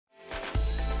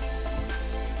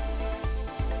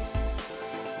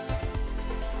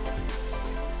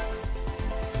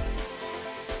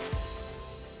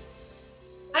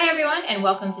everyone, and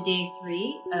welcome to day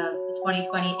 3 of the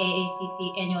 2020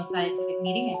 AACC Annual Scientific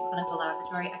Meeting and Clinical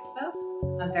Laboratory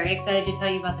Expo. I'm very excited to tell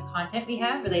you about the content we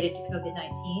have related to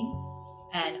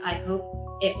COVID-19, and I hope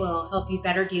it will help you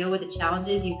better deal with the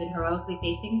challenges you've been heroically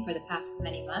facing for the past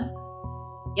many months.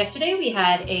 Yesterday, we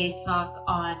had a talk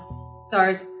on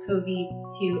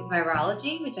SARS-CoV-2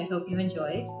 virology, which I hope you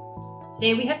enjoyed.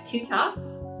 Today, we have 2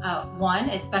 talks. One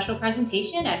is a special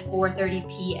presentation at 4:30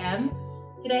 p.m.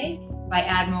 today by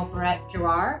Admiral Brett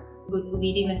Giroir, who's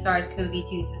leading the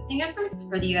SARS-CoV-2 testing efforts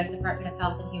for the U.S. Department of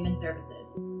Health and Human Services.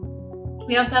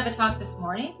 We also have a talk this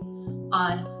morning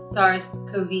on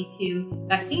SARS-CoV-2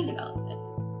 vaccine development.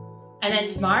 And then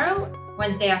tomorrow,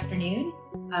 Wednesday afternoon,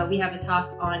 we have a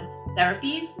talk on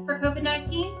therapies for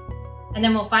COVID-19. And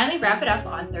then we'll finally wrap it up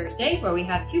on Thursday, where we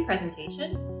have 2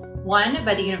 presentations, one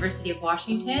by the University of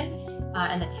Washington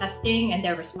and the testing and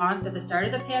their response at the start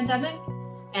of the pandemic,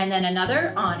 and then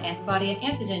another on antibody and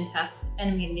antigen tests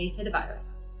and immunity to the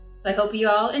virus. So I hope you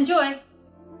all enjoy.